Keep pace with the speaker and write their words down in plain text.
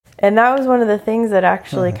And that was one of the things that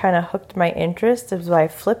actually kind of hooked my interest. It was why I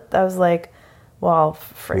flipped. I was like, well,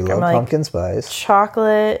 frick. We love pumpkin spice.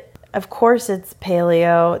 Chocolate. Of course it's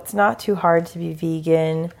paleo. It's not too hard to be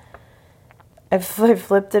vegan. I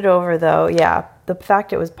flipped it over, though. Yeah, the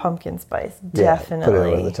fact it was pumpkin spice, definitely. Put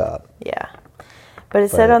it over the top. Yeah. But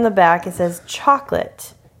it said on the back, it says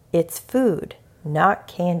chocolate. It's food, not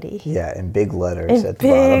candy. Yeah, in big letters at the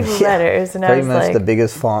big bottom. letters, and pretty I was much like, the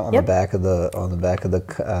biggest font on yep. the back of the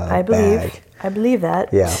bag. I believe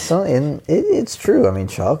that. Yeah, so it's true. I mean,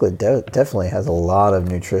 chocolate definitely has a lot of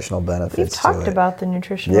nutritional benefits. We've talked about the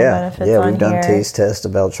nutritional benefits on here. Yeah, we've done here. taste tests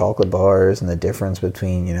about chocolate bars and the difference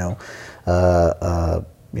between a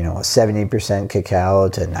 70% cacao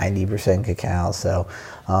to 90% cacao. So,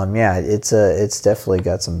 it's definitely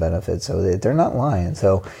got some benefits. So they're not lying.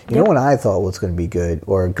 So you know what I thought was going to be good,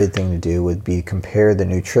 or a good thing to do, would be compare the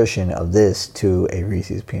nutrition of this to a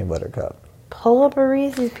Reese's peanut butter cup. Pull up a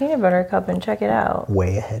Reese's peanut butter cup and check it out.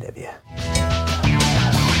 Way ahead of you.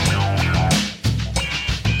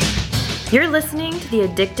 You're listening to the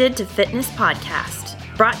Addicted to Fitness podcast,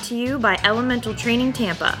 brought to you by Elemental Training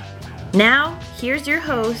Tampa. Now, here's your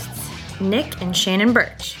hosts, Nick and Shannon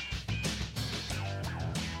Birch.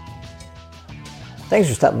 Thanks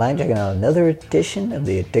for stopping by and checking out another edition of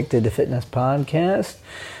the Addicted to Fitness podcast.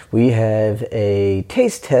 We have a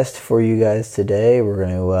taste test for you guys today. We're going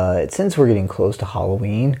to, since we're getting close to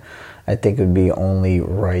Halloween, I think it would be only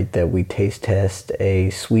right that we taste test a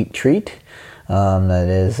sweet treat that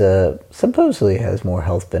is supposedly has more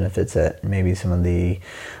health benefits than maybe some of the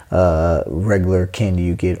regular candy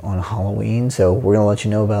you get on Halloween. So we're going to let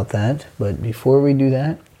you know about that. But before we do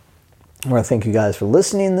that, I want to thank you guys for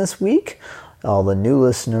listening this week. All the new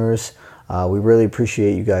listeners, we really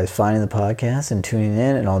appreciate you guys finding the podcast and tuning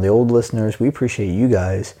in. And all the old listeners, we appreciate you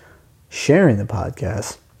guys sharing the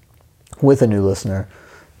podcast with a new listener.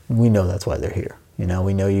 We know that's why they're here.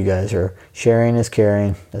 We know you guys are sharing is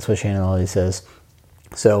caring. That's what Shannon always says.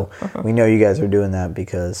 So we know you guys are doing that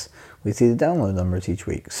because we see the download numbers each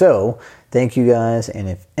week. So thank you guys. And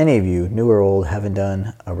if any of you, new or old, haven't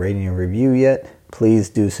done a rating and review yet, please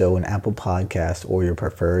do so in Apple Podcast or your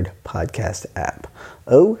preferred podcast app.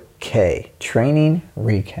 Okay, training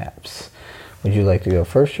recaps. Would you like to go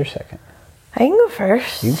first or second? I can go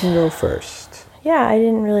first. You can go first. Yeah, I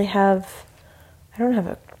don't have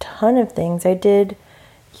a ton of things. I did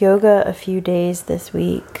yoga a few days this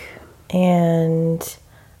week, and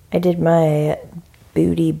I did my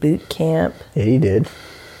booty boot camp. Yeah, you did.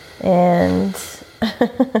 And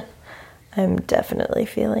I'm definitely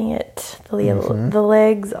feeling it. The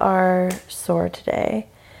legs are sore today.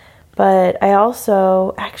 But I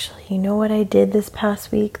also, actually, you know what I did this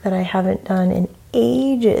past week that I haven't done in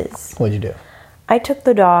ages? What'd you do? I took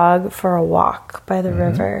the dog for a walk by the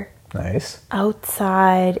river. Nice.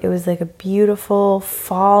 Outside. It was like a beautiful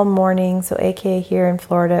fall morning. So AKA here in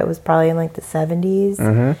Florida, it was probably in like the 70s.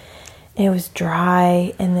 And it was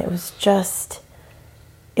dry, and it was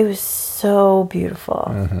so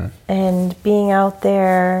beautiful. And being out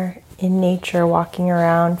there in nature, walking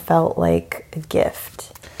around, felt like a gift.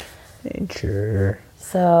 Nature.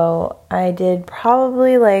 So I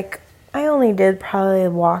only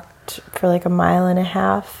walked for like a mile and a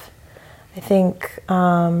half. I think we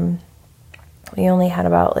only had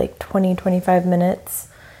about like 20-25 minutes.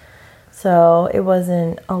 So it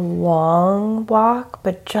wasn't a long walk,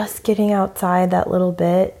 but just getting outside that little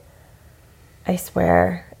bit, I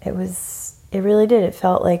swear, it really did. It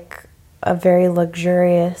felt like a very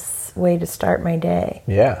luxurious way to start my day.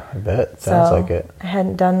 Yeah, I bet. Sounds like it. I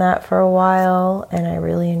hadn't done that for a while, and I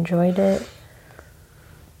really enjoyed it.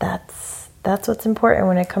 That's what's important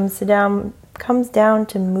when it comes down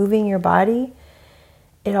to moving your body.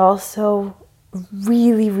 It also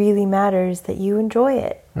really, really matters that you enjoy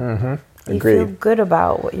it. Agreed. You feel good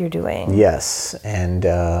about what you're doing. Yes, and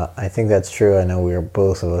I think that's true. I know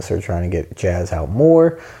both of us are trying to get Jazz out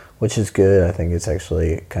more, which is good. I think it's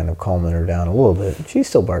actually kind of calming her down a little bit. She's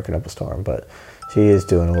still barking up a storm, but she is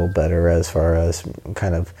doing a little better as far as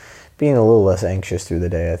kind of being a little less anxious through the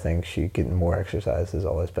day. I think getting more exercise is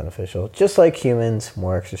always beneficial. Just like humans,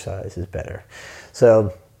 more exercise is better.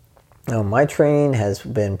 So my training has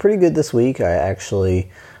been pretty good this week. I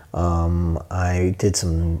actually I did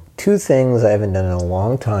two things I haven't done in a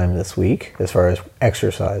long time this week as far as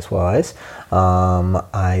exercise wise. I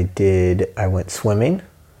went swimming.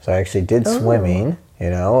 So I actually did swimming,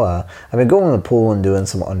 I've been going in the pool and doing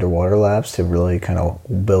some underwater laps to really kind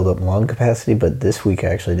of build up lung capacity. But this week I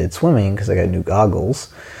actually did swimming because I got new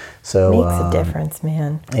goggles. So makes a difference,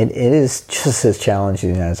 man. It is just as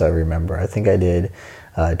challenging as I remember. I think I did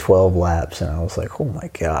 12 laps, and I was like, oh my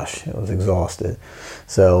gosh, I was exhausted.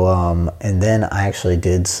 So, and then I actually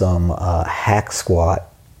did some hack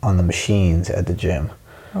squat on the machines at the gym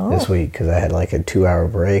this week because I had like a 2-hour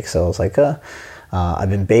break. So I was like, I've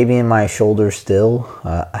been babying my shoulders still.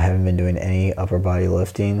 I haven't been doing any upper body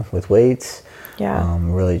lifting with weights. Yeah.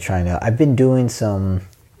 Really trying to, I've been doing some,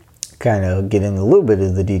 kind of getting a little bit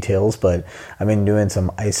of the details, but I've been doing some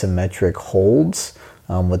isometric holds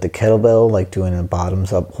with the kettlebell, like doing a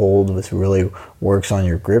bottoms up hold, which really works on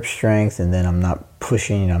your grip strength. And then I'm not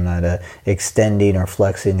pushing, I'm not extending or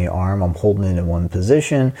flexing the arm. I'm holding it in one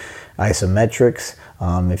position. Isometrics.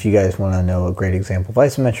 If you guys want to know, a great example of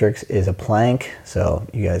isometrics is a plank. So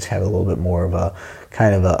you guys have a little bit more of a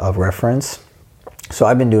kind of a reference. So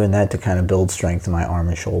I've been doing that to kind of build strength in my arm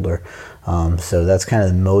and shoulder. So that's kind of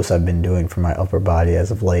the most I've been doing for my upper body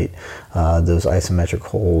as of late, those isometric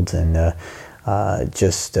holds and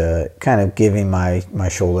just kind of giving my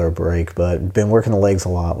shoulder a break. But been working the legs a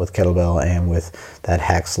lot with kettlebell and with that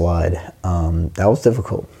hack slide. That was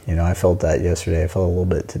difficult. I felt that yesterday. I felt a little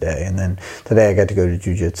bit today. And then today I got to go to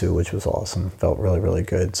jiu-jitsu, which was awesome. Felt really, really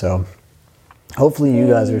good. So hopefully you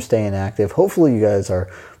guys are staying active. Hopefully you guys are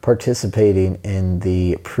participating in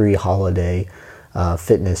the pre-holiday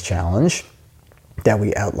fitness challenge that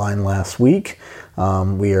we outlined last week.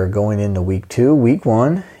 We are going into week 2. Week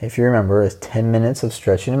 1, if you remember, is 10 minutes of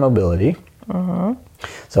stretching and mobility.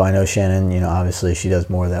 So I know Shannon, obviously she does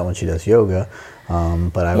more of that when she does yoga.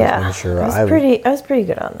 But I was making sure I was pretty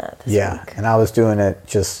good on that this week. And I was doing it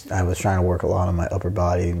I was trying to work a lot on my upper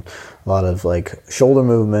body, a lot of like shoulder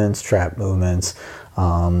movements, trap movements,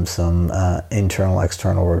 some internal,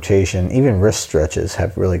 external rotation, even wrist stretches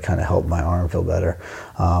have really kind of helped my arm feel better.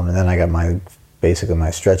 And then I got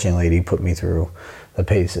my stretching lady put me through the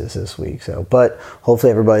paces this week. So, but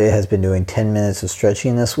hopefully everybody has been doing 10 minutes of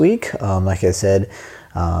stretching this week. Like I said,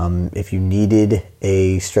 if you needed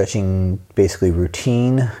a stretching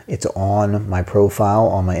routine, it's on my profile,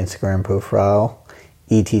 on my Instagram profile,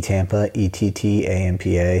 ET Tampa,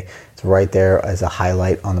 ETTAMPA. It's right there as a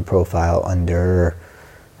highlight on the profile under,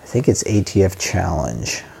 I think it's ATF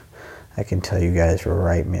Challenge. I can tell you guys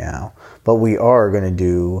right now. But we are going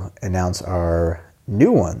to announce our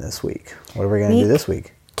new one this week. What are we going to do this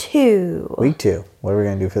week? Week 2. What are we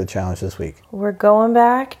going to do for the challenge this week? We're going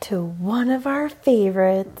back to one of our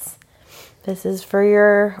favorites. This is for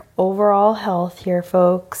your overall health here,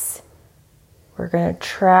 folks. We're going to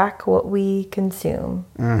track what we consume.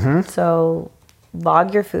 So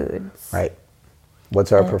log your foods. Right.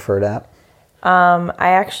 What's our preferred app? I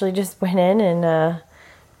actually just went in and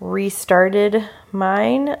restarted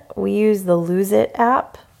mine. We use the Lose It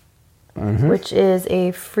app, which is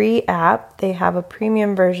a free app. They have a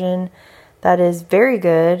premium version that is very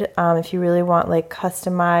good. If you really want like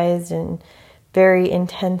customized and very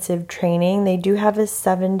intensive training, they do have a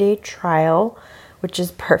 7-day trial, which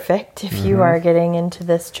is perfect if you are getting into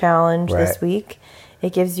this challenge this week.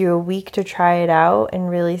 It gives you a week to try it out and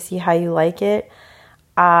really see how you like it.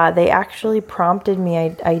 They actually prompted me.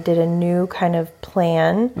 I did a new kind of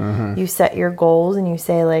plan. You set your goals and you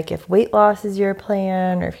say like if weight loss is your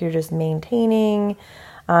plan or if you're just maintaining,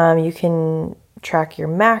 you can track your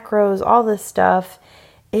macros, all this stuff.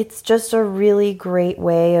 It's just a really great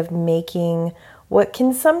way of making what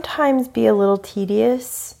can sometimes be a little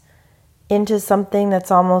tedious into something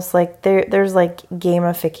that's almost like there's like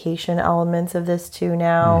gamification elements of this too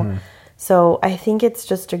now. So I think it's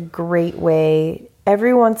just a great way.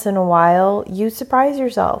 Every once in a while, you surprise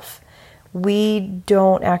yourself. We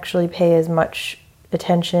don't actually pay as much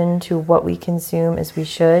attention to what we consume as we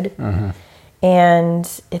should.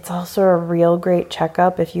 And it's also a real great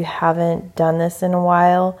checkup if you haven't done this in a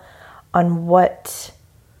while on what's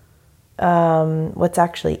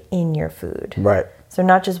actually in your food. Right. So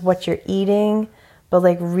not just what you're eating, but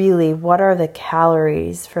like really what are the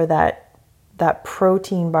calories for that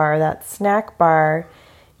protein bar, that snack bar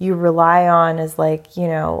you rely on as like,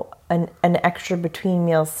 an extra between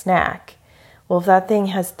meal snack. Well, if that thing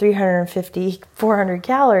has 350, 400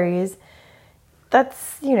 calories,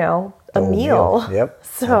 that's, a meal. Yep.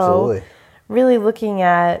 So absolutely. Really looking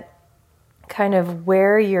at kind of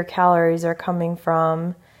where your calories are coming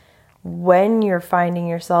from, when you're finding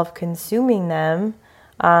yourself consuming them.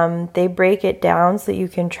 They break it down so that you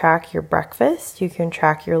can track your breakfast, you can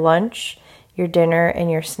track your lunch, your dinner, and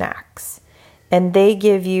your snacks. And they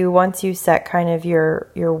give you, once you set kind of your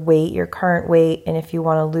weight, your current weight, and if you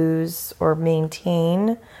want to lose or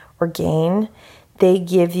maintain or gain, they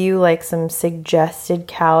give you like some suggested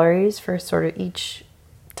calories for sort of each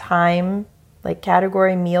time, like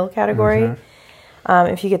meal category.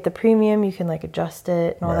 If you get the premium, you can like adjust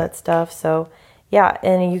it and all that stuff. So Yeah,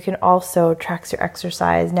 and you can also track your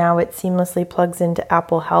exercise. Now it seamlessly plugs into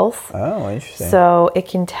Apple Health. Oh, interesting. So it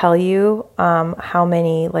can tell you how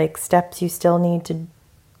many like steps you still need to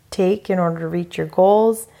take in order to reach your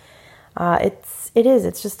goals.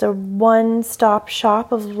 It's just a one-stop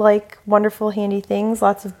shop of like wonderful, handy things.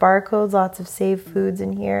 Lots of barcodes, lots of saved foods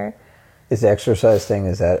in here. Is the exercise thing,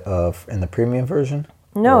 is that in the premium version?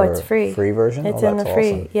 No, Or it's free. Free version? It's Oh, in the that's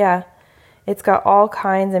free. awesome. Yeah. It's got all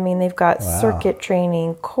kinds. I mean, they've got Wow. circuit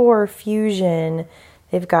training, core fusion.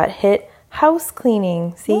 They've got HIIT, house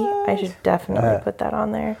cleaning. See, I should definitely put that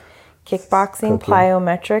on there. Kickboxing, Cooking.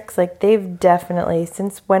 plyometrics. Like they've definitely,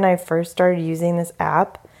 since when I first started using this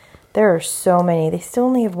app, there are so many. They still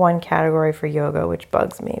only have one category for yoga, which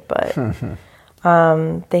bugs me, but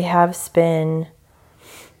they have spin,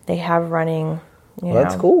 they have running, you Well,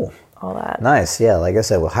 that's know, cool. all that. Nice. Yeah, like I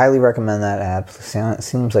said, we'll highly recommend that app.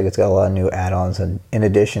 Seems like it's got a lot of new add-ons in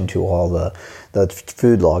addition to all the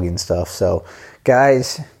food logging stuff. So,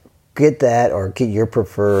 guys, get that or get your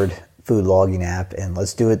preferred food logging app, and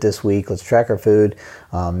let's do it this week. Let's track our food.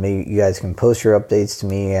 Maybe you guys can post your updates to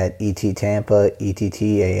me at ETTampa,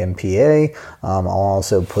 ETTAMPA. I'll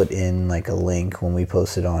also put in like a link when we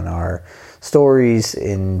post it on our stories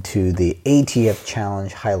into the ATF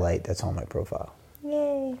challenge highlight that's on my profile.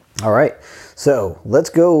 Yay. All right, so let's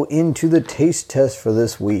go into the taste test for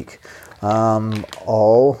this week.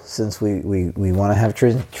 Since we want to have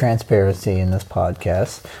transparency in this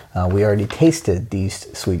podcast, we already tasted these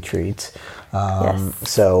sweet treats. Yes.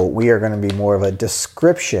 So we are going to be more of a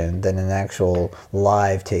description than an actual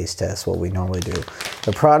live taste test, what we normally do.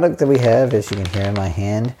 The product that we have, as you can hear in my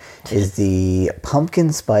hand, is the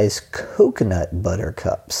pumpkin spice coconut butter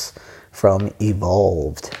cups from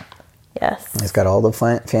Evolved. Yes. It's got all the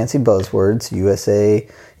fancy buzzwords: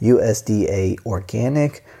 USDA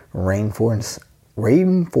organic, rainforest.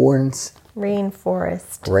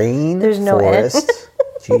 There's no N.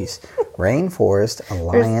 Jeez. Rainforest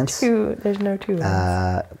Alliance. There's no two.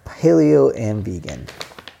 Paleo and vegan.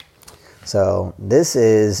 So this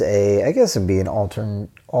is I guess it'd be an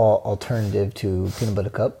alternative to peanut butter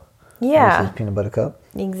cup. Yeah. Versus peanut butter cup.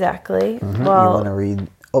 Exactly. You Well, want to read?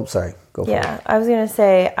 Oh, sorry. Go for it. yeah, I was gonna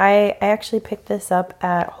say I actually picked this up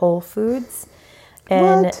at Whole Foods,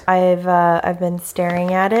 and What? I've been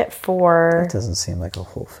staring at it for It doesn't seem like a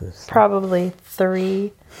Whole Foods. probably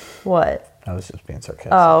 3. What? I was just being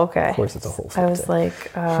sarcastic. Oh, okay. Of course, it's a Whole Foods. I was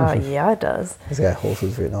like, yeah, it does. It's got Whole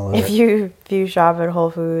Foods written all over If it. you shop at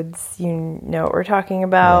Whole Foods, you know what we're talking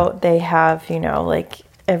about. Yeah. They have, like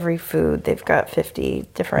every food. They've got 50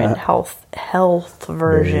 different health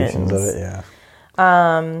versions of it, yeah.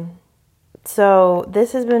 So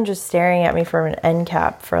this has been just staring at me from an end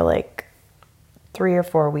cap for like 3 or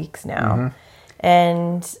 4 weeks now.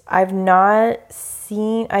 And I've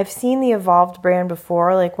seen the Evolved brand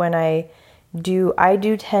before, like when I do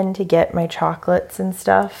tend to get my chocolates and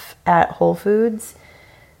stuff at Whole Foods,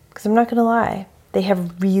 because I'm not gonna lie, they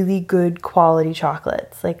have really good quality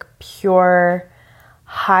chocolates, like pure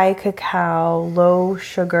high cacao, low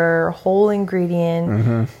sugar, whole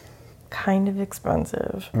ingredient, kind of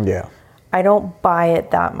expensive. Yeah. I don't buy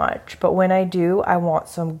it that much, but when I do, I want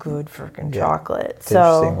some good freaking chocolate. It's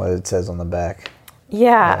interesting what it says on the back.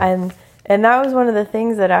 Yeah, and that was one of the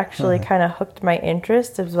things that actually kind of hooked my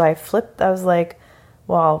interest. Is I flipped. I was like,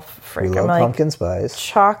 well, We freak! love I'm like, pumpkin spice.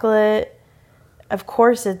 chocolate. Of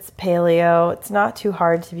course, it's paleo. It's not too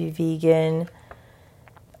hard to be vegan.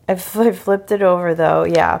 I flipped it over though.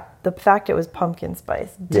 Yeah, the fact it was pumpkin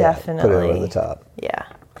spice definitely Put it over the top. Yeah.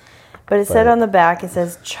 But it said on the back, it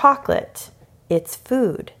says chocolate. It's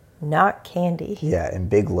food, not candy. Yeah, in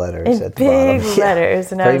big letters In at the bottom. big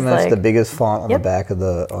letters, and I pretty was much like, the biggest font on yep. the back of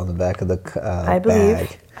the I believe.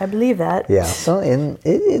 bag. I believe that. Yeah, so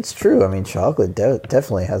it's true. I mean, chocolate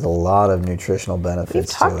definitely has a lot of nutritional benefits. We've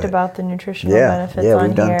talked to it. about the nutritional benefits on here.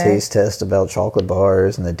 We've done taste tests about chocolate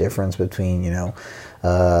bars and the difference between a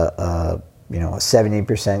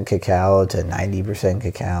 70% cacao to 90%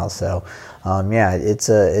 cacao. So,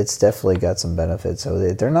 it's definitely got some benefits. So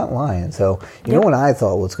they're not lying. So you know what I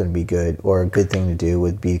thought was going to be good or a good thing to do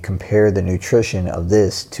would be compare the nutrition of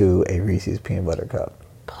this to a Reese's peanut butter cup.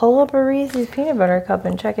 Pull up a Reese's peanut butter cup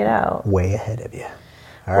and check it out. Way ahead of you.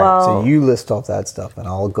 All right, so you list off that stuff, and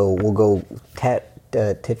we'll go tit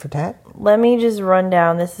for tat. Let me just run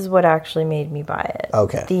down. This is what actually made me buy it.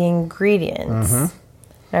 Okay. The ingredients.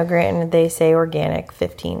 Now, granted, they say organic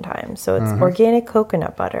 15 times. So it's organic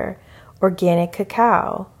coconut butter, organic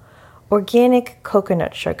cacao, organic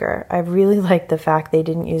coconut sugar. I really like the fact they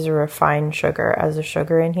didn't use a refined sugar as a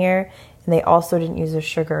sugar in here. And they also didn't use a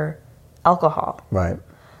sugar alcohol. Right.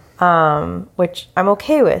 which I'm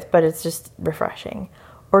okay with, but it's just refreshing.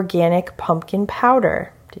 Organic pumpkin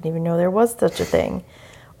powder. Didn't even know there was such a thing.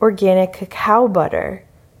 Organic cacao butter.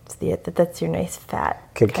 That's your nice fat.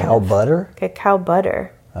 Cacao butter? Cacao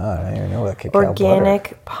butter. Oh, I didn't even know what cacao Organic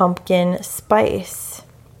butter. pumpkin spice.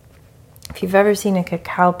 If you've ever seen a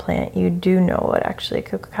cacao plant, you do know what actually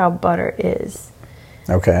cacao butter is.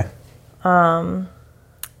 Okay. And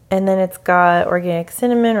then it's got organic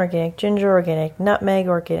cinnamon, organic ginger, organic nutmeg,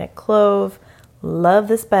 organic clove. Love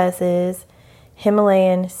the spices.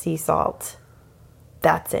 Himalayan sea salt.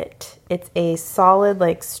 That's it. It's a solid,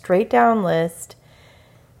 like, straight down list.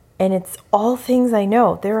 And it's all things I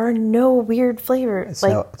know. There are no weird flavors.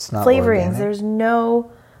 It's not flavorings. organic? There's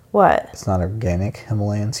no... What? It's not organic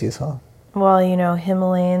Himalayan sea salt? Well, you know,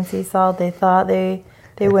 Himalayan sea salt, they thought they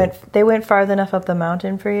went far enough up the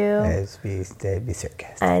mountain for you. They'd be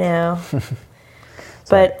sarcastic. I know.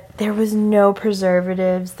 But there was no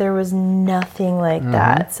preservatives. There was nothing like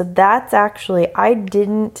that. So that's actually,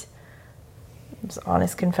 it's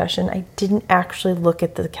honest confession, I didn't actually look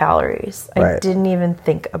at the calories. I didn't even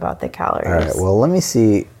think about the calories. All right, well, let me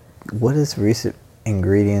see. What is Reese's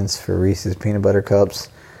ingredients for Reese's peanut butter cups?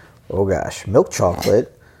 Oh, gosh. Milk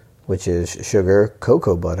chocolate, which is sugar,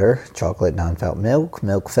 cocoa butter, chocolate, non-fat milk,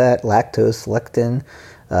 milk fat, lactose, lectin,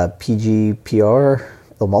 PGPR,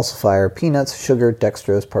 emulsifier, peanuts, sugar,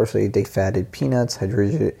 dextrose, partially defatted peanuts,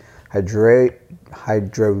 hydrogenated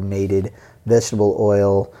vegetable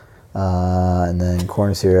oil, and then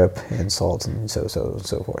corn syrup and salt and so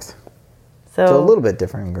forth. So a little bit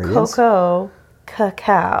different ingredients. Cocoa,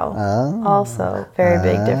 cacao, also very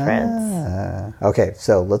big difference. Okay,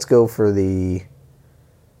 so let's go for the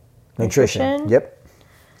nutrition. Yep.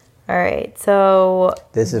 All right, so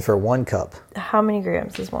this is for 1 cup. How many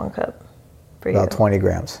grams is 1 cup for you? About 20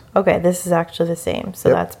 grams. Okay, this is actually the same, so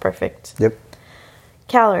that's perfect. Yep.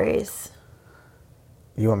 Calories.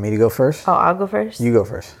 You want me to go first? Oh, I'll go first? You go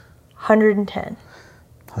first. 110.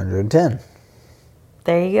 110.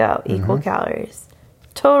 There you go. Equal calories.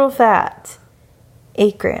 Total fat.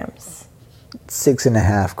 8 grams.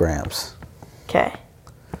 6.5 grams. Okay.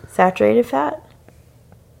 Saturated fat?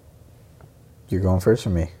 You're going first or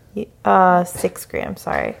me? 6 grams,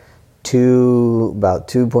 sorry. About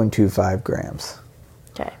 2.25 grams.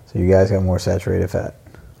 Okay. So you guys got more saturated fat.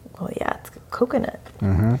 Well, yeah, it's coconut.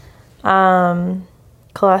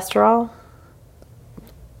 Cholesterol?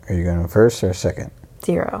 Are you going first or second?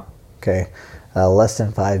 0. Okay. Less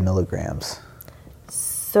than 5 milligrams.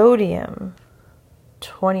 Sodium?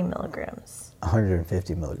 20 milligrams.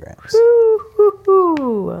 150 milligrams.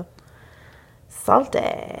 Woo-hoo-hoo.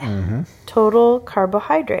 Salty. Total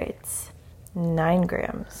carbohydrates? 9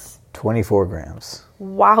 grams. 24 grams.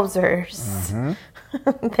 Wowzers.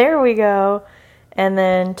 There we go. And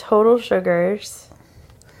then total sugars?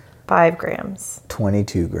 5 grams.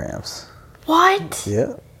 22 grams. What?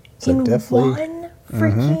 Yeah. So In definitely. one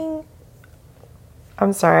freaking...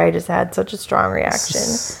 I'm sorry, I just had such a strong reaction.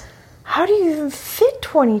 How do you even fit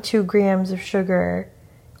 22 grams of sugar?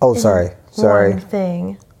 Oh, sorry. One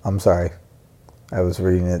thing. I'm sorry. I was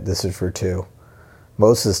reading it. This is for 2.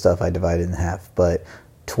 Most of the stuff I divided in half, but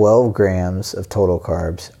 12 grams of total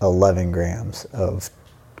carbs, 11 grams of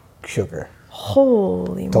sugar.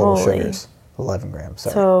 Holy Total moly. sugars, 11 grams.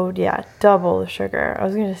 Sorry. So, yeah, double the sugar. I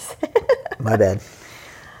was going to say. My bad.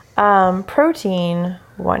 Protein,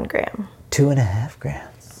 1 gram. 2.5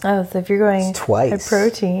 grams. Oh, so if you're going It's twice. by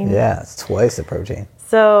protein. Yeah, it's twice the protein.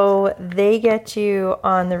 So they get you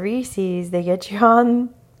on the Reese's, they get you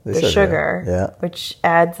on the sugar, Yeah. which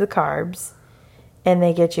adds the carbs, and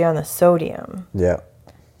they get you on the sodium. Yeah.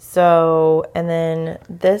 So, and then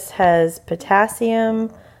this has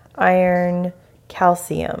potassium, iron,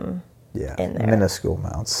 calcium Yeah. in there. Minuscule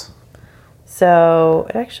amounts. So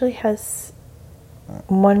it actually has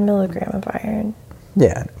 1 milligram of iron.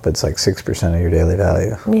 Yeah, but it's like 6% of your daily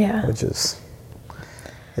value. Yeah. Which is,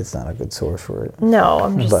 it's not a good source for it. No,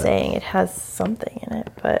 I'm just But- saying it has something in it.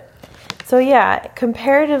 But so yeah,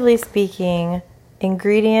 comparatively speaking,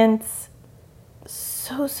 ingredients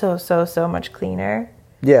so much cleaner.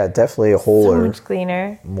 Yeah, definitely a So wholer, much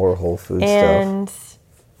cleaner. more whole food stuff.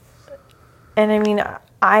 And I mean,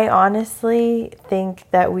 I honestly think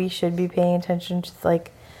that we should be paying attention to,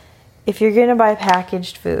 like, if you're gonna buy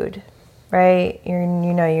packaged food, right?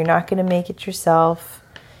 You're not gonna make it yourself.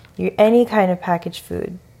 Any kind of packaged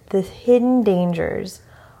food, the hidden dangers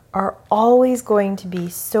are always going to be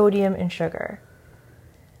sodium and sugar.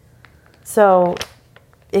 So,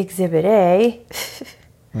 Exhibit A,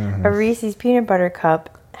 a Reese's peanut butter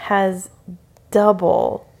cup has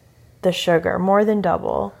double the sugar, more than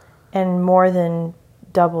double, and more than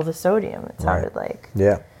double the sodium, it sounded like.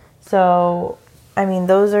 Yeah. So, I mean,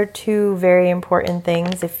 those are two very important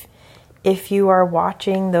things. If you are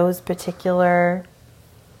watching those particular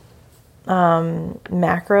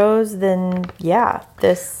macros, then yeah,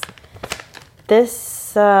 this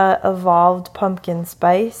evolved pumpkin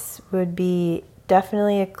spice would be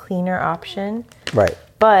definitely a cleaner option. Right.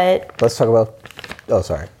 But let's talk about. Oh,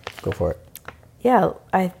 sorry. Go for it. Yeah,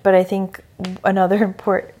 but I think another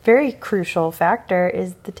important, very crucial factor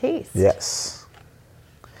is the taste. Yes.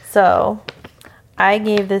 So, I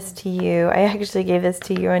gave this to you. I actually gave this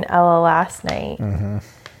to you and Ella last night. Mm-hmm.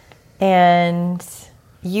 And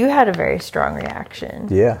you had a very strong reaction.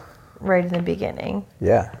 Yeah. Right in the beginning.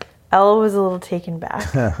 Yeah. Ella was a little taken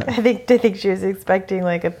back. I think she was expecting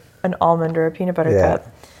like an almond or a peanut butter cup.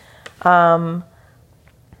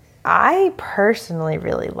 I personally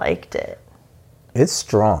really liked it. It's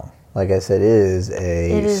strong. Like I said, it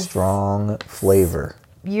is strong flavor.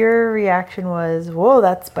 Your reaction was, "Whoa,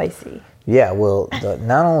 that's spicy." Yeah, well,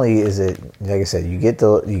 not only is it, like I said, you get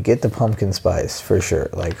the pumpkin spice for sure,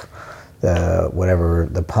 like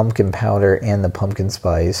the pumpkin powder and the pumpkin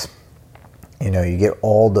spice. You know, you get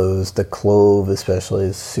all those. The clove especially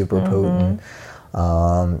is super potent.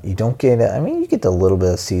 You don't get, you get a little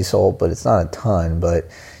bit of sea salt, but it's not a ton. But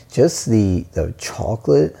just the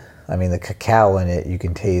chocolate, the cacao in it, you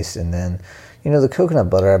can taste. And then, the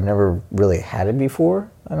coconut butter, I've never really had it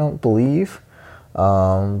before, I don't believe.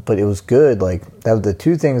 But it was good. Like, the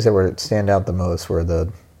two things that stand out the most were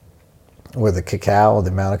the cacao,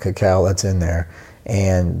 the amount of cacao that's in there,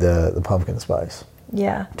 and the pumpkin spice.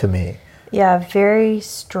 Yeah. To me. Yeah, very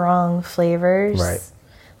strong flavors. Right.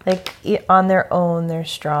 Like, on their own, they're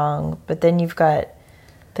strong. But then you've got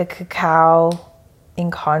the cacao in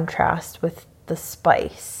contrast with the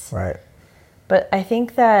spice. Right. But I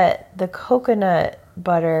think that the coconut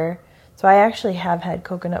butter, so I actually have had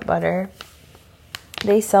coconut butter.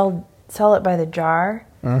 They sell it by the jar.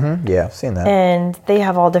 Mm-hmm. Yeah, I've seen that. And they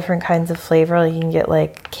have all different kinds of flavor. Like, you can get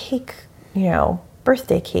like cake,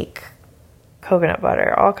 birthday cake, coconut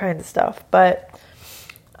butter, all kinds of stuff. But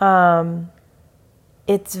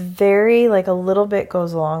it's very, like, a little bit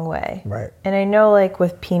goes a long way. Right. And I know, like,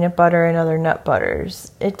 with peanut butter and other nut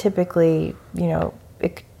butters, it typically,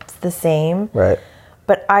 it's the same. Right.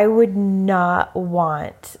 But I would not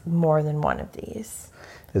want more than one of these.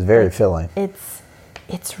 It's very filling. It's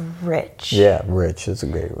rich. Yeah, rich is a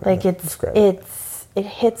great word. Like, it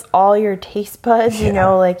hits all your taste buds,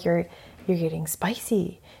 like you're getting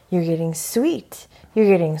spicy, you're getting sweet, you're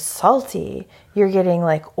getting salty, you're getting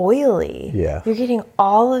like oily. Yeah. You're getting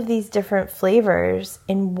all of these different flavors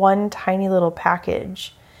in one tiny little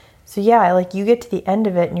package. So yeah, like, you get to the end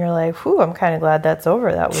of it and you're like, whew, I'm kind of glad that's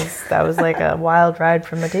over. That was like a wild ride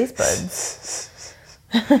from my taste buds.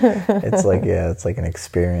 It's like an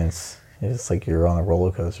experience. It's like you're on a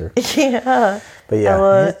roller coaster. Yeah. But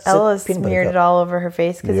yeah. Ella smeared it all over her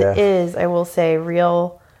face because it is, I will say,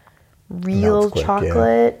 real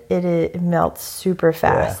chocolate. Yeah. It melts super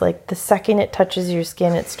fast. Yeah. Like, the second it touches your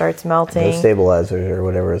skin, it starts melting. No stabilizers or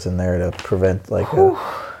whatever is in there to prevent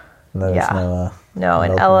and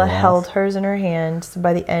Ella held hers in her hand. So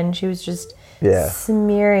by the end, she was just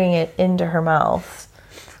smearing it into her mouth.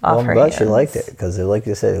 I'm glad she liked it because, like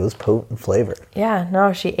you said, it was potent flavor. Yeah,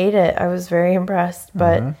 no, she ate it. I was very impressed.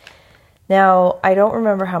 But now, I don't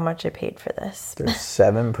remember how much I paid for this. There's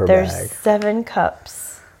 7 per bag. There's 7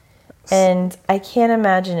 cups. And I can't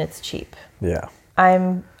imagine it's cheap. Yeah.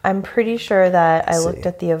 I'm pretty sure that I looked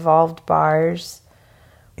at the Evolved bars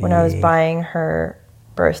when I was buying her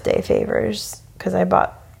birthday favors, because I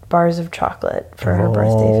bought bars of chocolate for her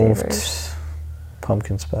birthday favors.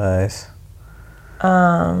 Pumpkin spice.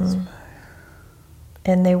 And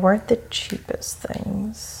they weren't the cheapest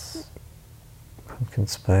things. Pumpkin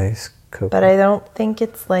spice, coconut. But I don't think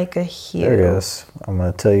it's like a huge. There it is. I'm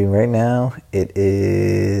going to tell you right now, it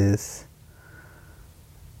is.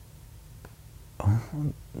 Oh,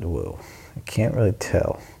 whoa. I can't really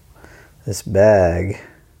tell. This bag.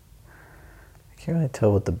 I can't really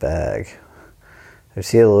tell with the bag. I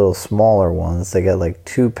see the little smaller ones. They got like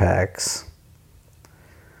 2 packs.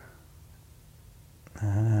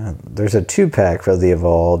 There's a 2-pack for the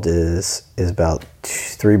Evolved is about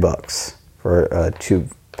 $3 for a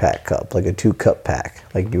 2-pack cup, like a 2-cup pack,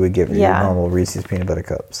 like you would get for your normal Reese's peanut butter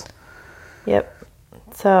cups. Yep.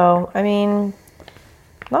 So,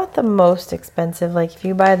 not the most expensive. Like, if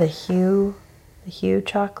you buy the Hue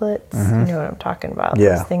chocolates, you know what I'm talking about.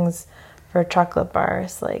 Yeah. Those things for a chocolate bar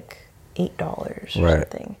is like $8 or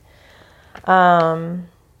something.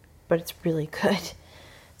 But it's really good.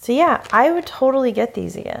 So yeah, I would totally get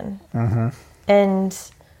these again. And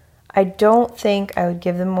I don't think I would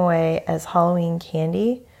give them away as Halloween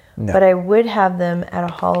candy, No. But I would have them at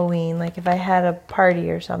a Halloween, like if I had a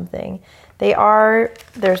party or something.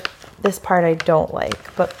 There's this part I don't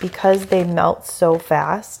like, but because they melt so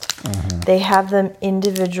fast, they have them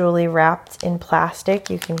individually wrapped in plastic.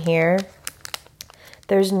 You can hear.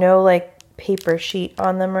 There's no like paper sheet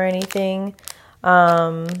on them or anything.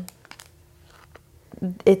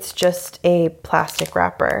 It's just a plastic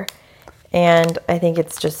wrapper. And I think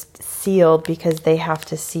it's just sealed because they have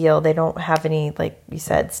to seal. They don't have any, like you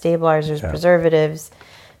said, stabilizers, preservatives.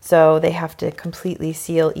 So they have to completely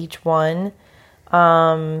seal each one.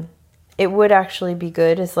 It would actually be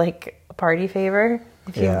good as like a party favor.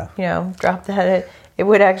 If you drop that. It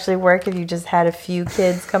would actually work if you just had a few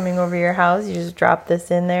kids coming over your house. You just drop this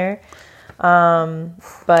in there.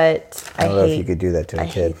 But I don't know if you could do that to a kid.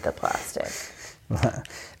 I hate the plastic.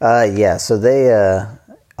 So they...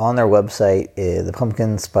 on their website, the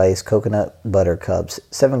pumpkin spice coconut butter cups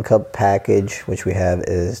 7-cup package, which we have,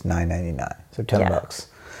 is $9.99, so $10. So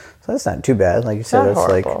that's not too bad. Like you said, that's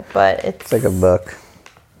horrible, but it's like $1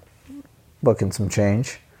 and some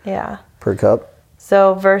change. Yeah. Per cup.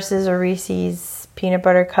 So versus a Reese's peanut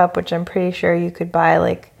butter cup, which I'm pretty sure you could buy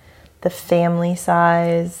like the family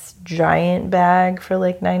size giant bag for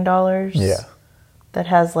like $9. Yeah. That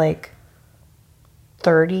has like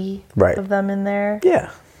 30 of them in there. Yeah.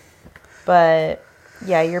 But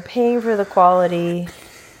yeah, you're paying for the quality,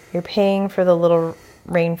 you're paying for the little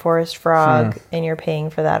rainforest frog, and you're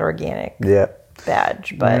paying for that organic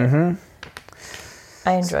badge. But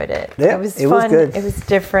I enjoyed it. Yeah, it was fun. Was good. It was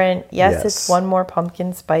different. Yes, it's one more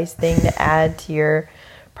pumpkin spice thing to add to your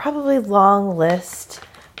probably long list.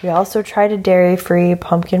 We also tried a dairy-free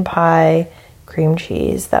pumpkin pie cream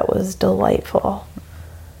cheese that was delightful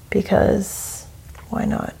because... why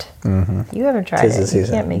not? You haven't tried it. You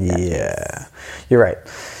can't make that taste. You're right.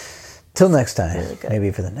 Till next time. Really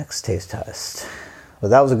maybe for the next taste test. Well,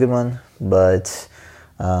 that was a good one. But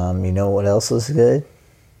you know what else is good?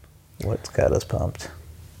 What's got us pumped?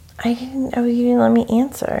 You didn't let me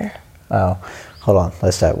answer. Oh, hold on.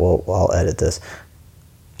 Let's start. I'll edit this.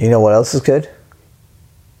 You know what else is good?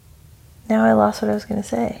 Now I lost what I was going to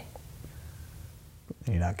say.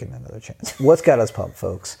 You're not getting another chance. What's got us pumped,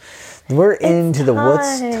 folks? We're into the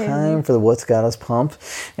time for the what's got us pumped,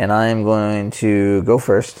 and I am going to go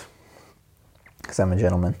first because I'm a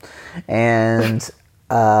gentleman. And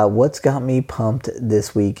what's got me pumped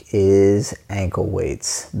this week is ankle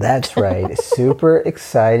weights. That's right, super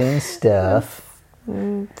exciting stuff.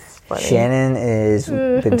 Shannon has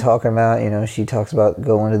been talking about. She talks about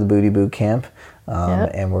going to the booty boot camp,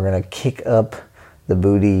 and we're gonna kick up the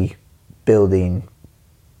booty building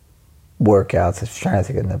workouts. I was trying to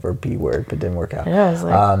think of another B word, but didn't work out. Yeah, I was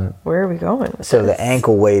like, where are we going with so this? The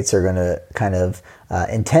ankle weights are going to kind of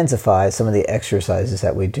intensify some of the exercises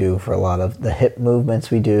that we do for a lot of the hip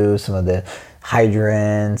movements we do, some of the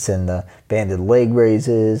hydrants and the banded leg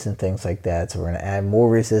raises and things like that. So we're going to add more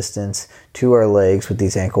resistance to our legs with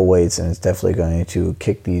these ankle weights, and it's definitely going to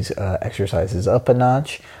kick these exercises up a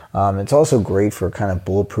notch. It's also great for kind of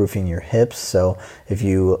bulletproofing your hips. So if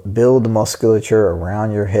you build the musculature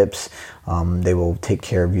around your hips, they will take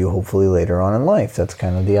care of you hopefully later on in life. That's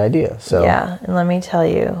kind of the idea. So yeah, and let me tell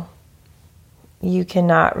you, you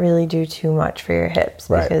cannot really do too much for your hips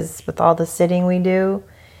because with all the sitting we do,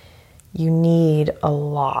 you need a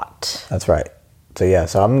lot. That's right.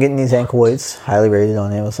 So I'm getting these ankle weights, highly rated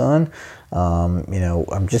on Amazon.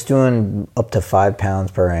 I'm just doing up to 5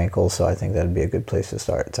 pounds per ankle, so I think that'd be a good place to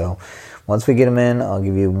start. So once we get them in, I'll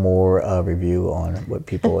give you more review on what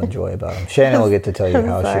people enjoy about them. Shannon will get to tell you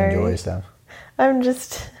how she enjoys them.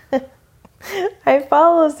 I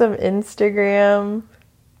follow some Instagram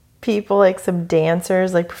people, like some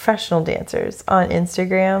dancers, like professional dancers on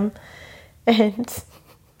Instagram, and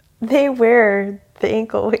they wear the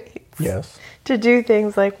ankle weights. Yes. To do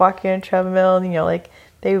things like walking on a treadmill, and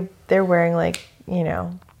they're wearing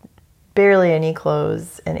barely any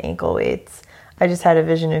clothes and ankle weights. I just had a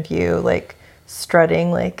vision of you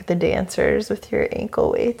strutting like the dancers with your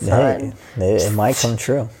ankle weights on. It might come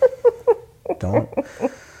true. Don't.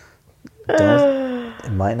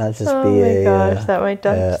 It might not just be that might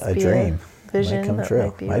a dream. Vision might come that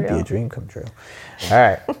true. Might be a dream come true. All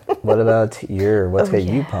right. What about what's got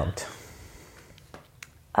you pumped?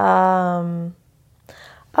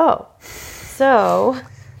 So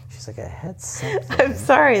she's like, I had something. I'm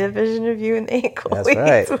sorry, the vision of you in the ankle weights.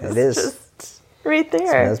 That's right. Was it is just right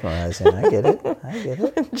there. It's mesmerizing. I get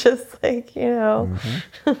it. Just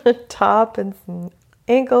top and some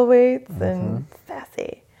ankle weights and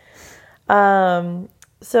sassy.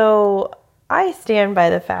 So I stand by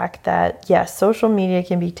the fact that yes, social media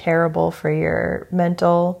can be terrible for your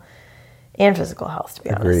mental and physical health, to be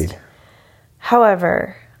honest. Agreed.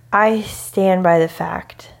 However, I stand by the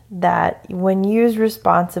fact that when used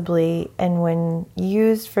responsibly and when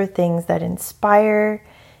used for things that inspire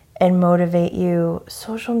and motivate you,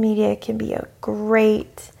 social media can be a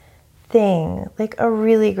great thing, like a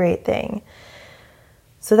really great thing.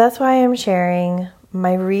 So that's why I'm sharing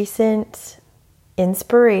my recent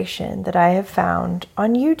inspiration that I have found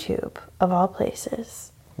on YouTube, of all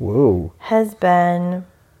places. Whoa. Has been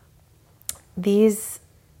these,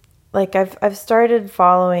 like I've started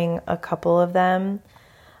following a couple of them.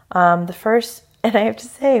 The first, and I have to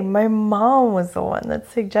say, my mom was the one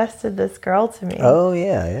that suggested this girl to me. Oh,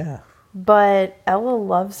 yeah. But Ella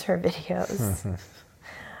loves her videos.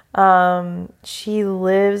 She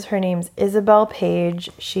lives, her name's Isabel Page.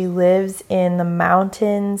 She lives in the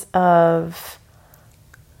mountains of,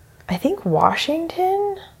 I think,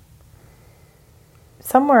 Washington?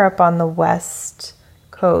 Somewhere up on the west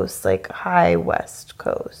coast, like high west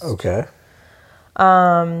coast. Okay.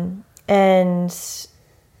 And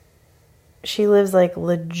she lives like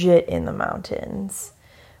legit in the mountains.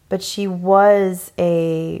 But her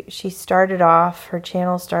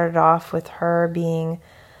channel started off with her being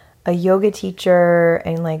a yoga teacher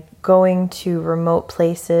and like going to remote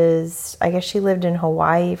places. I guess she lived in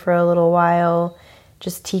Hawaii for a little while,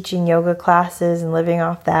 just teaching yoga classes and living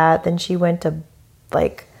off that. Then she went to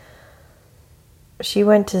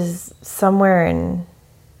somewhere in,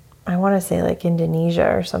 I want to say like Indonesia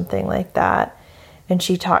or something like that. And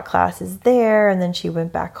she taught classes there, and then she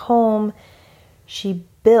went back home. She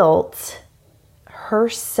built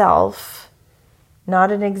herself, not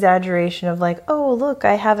an exaggeration of like, oh, look,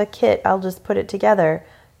 I have a kit, I'll just put it together.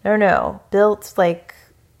 No. Built like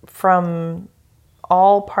from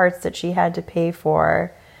all parts that she had to pay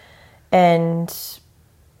for and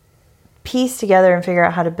piece together and figure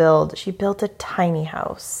out how to build. She built a tiny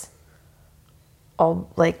house, all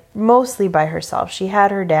like mostly by herself. She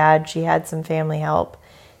had her dad, she had some family help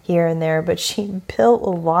here and there, but she built a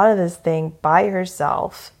lot of this thing by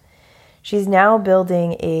herself. She's now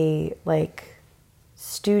building a like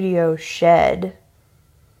studio shed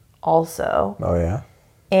also. Oh, yeah.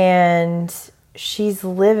 And she's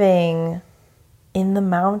living in the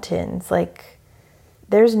mountains. Like,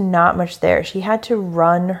 there's not much there. She had to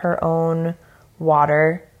run her own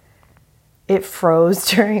water. It froze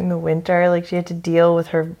during the winter. Like, she had to deal with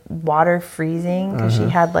her water freezing because she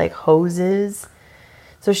had like hoses.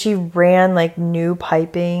 So she ran like new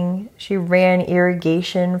piping. She ran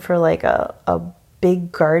irrigation for like a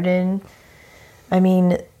big garden. I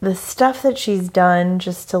mean, the stuff that she's done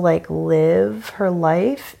just to like live her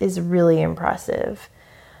life is really impressive.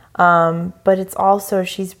 But it's also,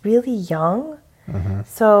 she's really young.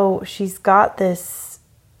 So she's got this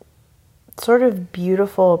sort of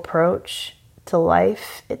beautiful approach to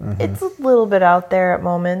life. It's a little bit out there at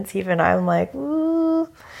moments. Even I'm like, ooh,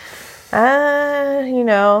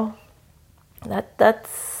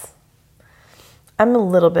 that's, I'm a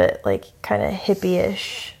little bit like kind of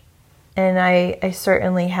hippie-ish. And I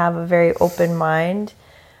certainly have a very open mind.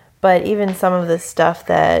 But even some of the stuff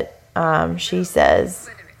that she says,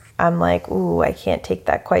 I'm like, ooh, I can't take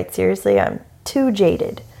that quite seriously. I'm too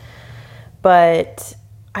jaded. But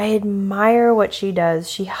I admire what she does.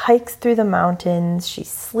 She hikes through the mountains. She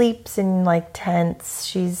sleeps in like tents.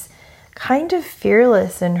 She's kind of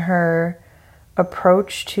fearless in her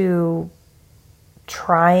approach to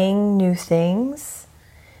trying new things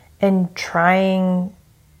and trying,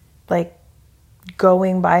 like,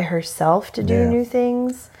 going by herself to do new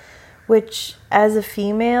things, which as a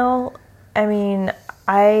female, I mean,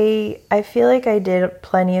 I feel like I did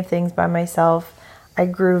plenty of things by myself. I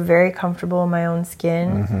grew very comfortable in my own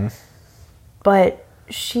skin, but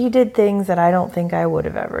she did things that I don't think I would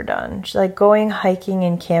have ever done. She, like going hiking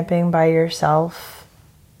and camping by yourself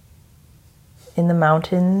in the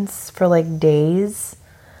mountains for like days.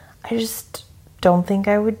 I just don't think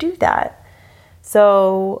I would do that.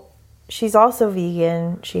 So she's also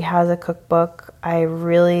vegan. She has a cookbook. I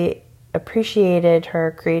really appreciated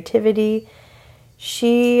her creativity.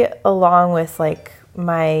 She, along with like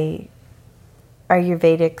my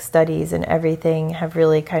Ayurvedic studies and everything, have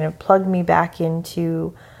really kind of plugged me back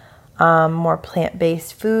into more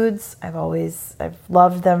plant-based foods. I've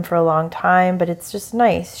loved them for a long time, but it's just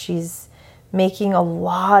nice. She's making a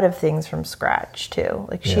lot of things from scratch too.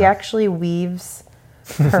 Like she actually weaves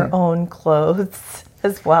her own clothes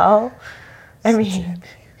as well. I mean,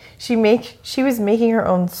 she was making her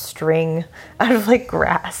own string out of like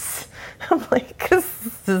grass. I'm like,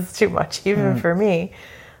 this is too much even for me.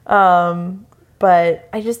 But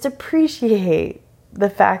I just appreciate the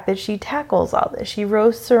fact that she tackles all this. She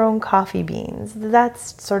roasts her own coffee beans.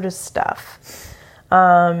 That's sort of stuff.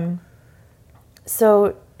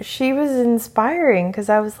 So she was inspiring because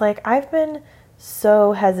I was like, I've been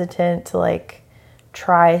so hesitant to like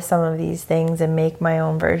try some of these things and make my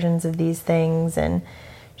own versions of these things. And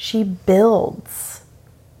she builds.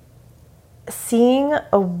 Seeing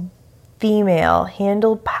a female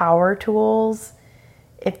handle power tools,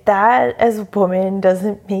 if that as a woman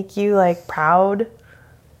doesn't make you like proud,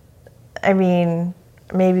 I mean,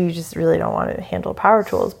 maybe you just really don't want to handle power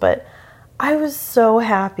tools, but I was so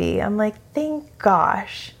happy. I'm like, thank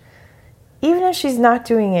gosh. Even if she's not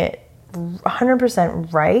doing it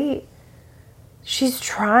 100% right, she's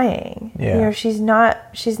trying. Yeah. You know, she's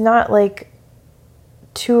not like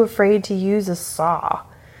too afraid to use a saw.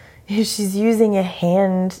 She's using a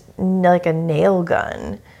hand, like a nail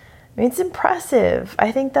gun. I mean, it's impressive.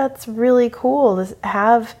 I think that's really cool to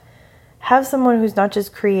have someone who's not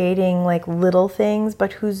just creating like little things,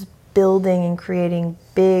 but who's building and creating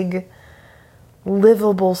big,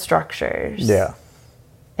 livable structures. Yeah.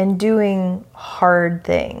 And doing hard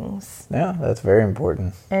things. Yeah, that's very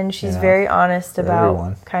important. And she's very honest about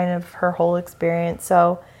everyone. Kind of her whole experience.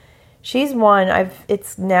 So she's one.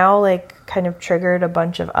 It's now like kind of triggered a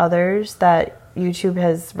bunch of others that YouTube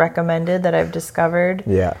has recommended that I've discovered.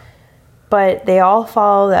 Yeah. But they all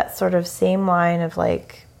follow that sort of same line of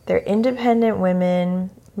like, they're independent women.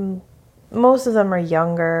 Most of them are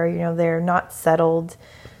younger, you know, they're not settled.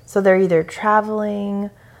 So they're either traveling,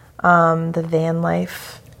 the van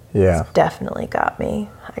life. Yeah. Definitely got me.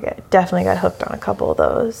 Definitely got hooked on a couple of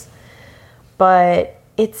those. But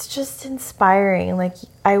it's just inspiring. Like,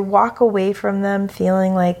 I walk away from them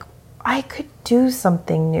feeling like I could do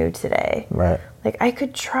something new today. Right. Like,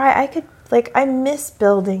 I miss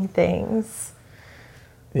building things.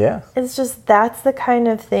 Yeah. It's just, that's the kind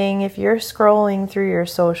of thing, if you're scrolling through your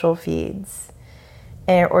social feeds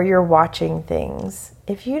or you're watching things,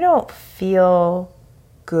 if you don't feel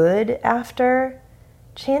good after,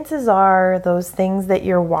 chances are those things that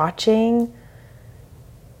you're watching,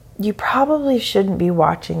 you probably shouldn't be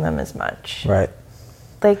watching them as much. Right.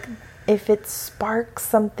 Like, if it sparks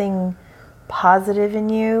something positive in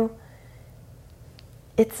you,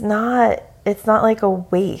 it's not like a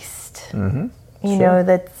waste. Mm-hmm. You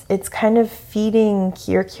know, it's kind of feeding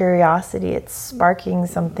your curiosity. It's sparking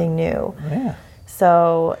something new. Yeah.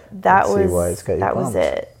 So that was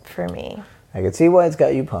it for me. I can see why it's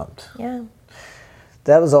got you pumped. Yeah.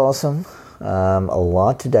 That was awesome. A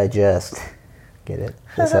lot to digest. Get it?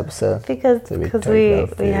 This episode. because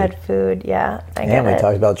we had food. Yeah. And we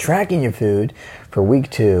talked about tracking your food for week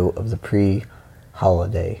 2 of the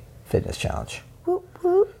pre-holiday fitness challenge. Whoop,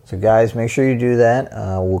 whoop. So guys, make sure you do that.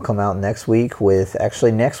 We'll come out next week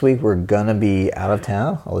next week we're going to be out of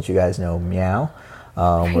town. I'll let you guys know. Meow.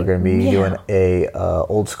 We're going to be doing a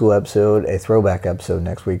old school episode, a throwback episode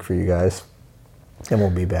next week for you guys. And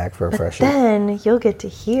we'll be back for a fresh. Then you'll get to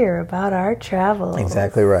hear about our travels.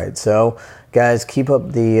 Exactly right. So, guys, keep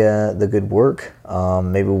up the good work.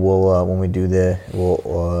 Maybe we'll when we do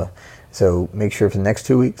so make sure for the next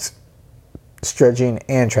 2 weeks, stretching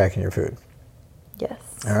and tracking your food. Yes.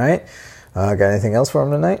 All right. Got anything else for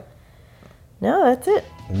them tonight? No, that's it.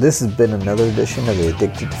 This has been another edition of the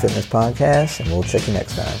Addicted to Fitness podcast, and we'll check you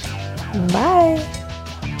next time. Bye.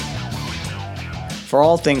 For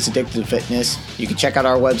all things Addicted to Fitness, you can check out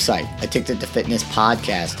our website,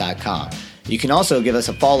 addictedtofitnesspodcast.com. You can also give us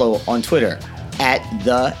a follow on Twitter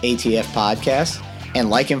 @TheATFPodcast and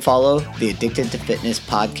like and follow the Addicted to Fitness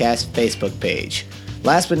Podcast Facebook page.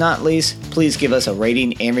 Last but not least, please give us a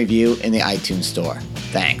rating and review in the iTunes store.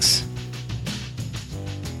 Thanks.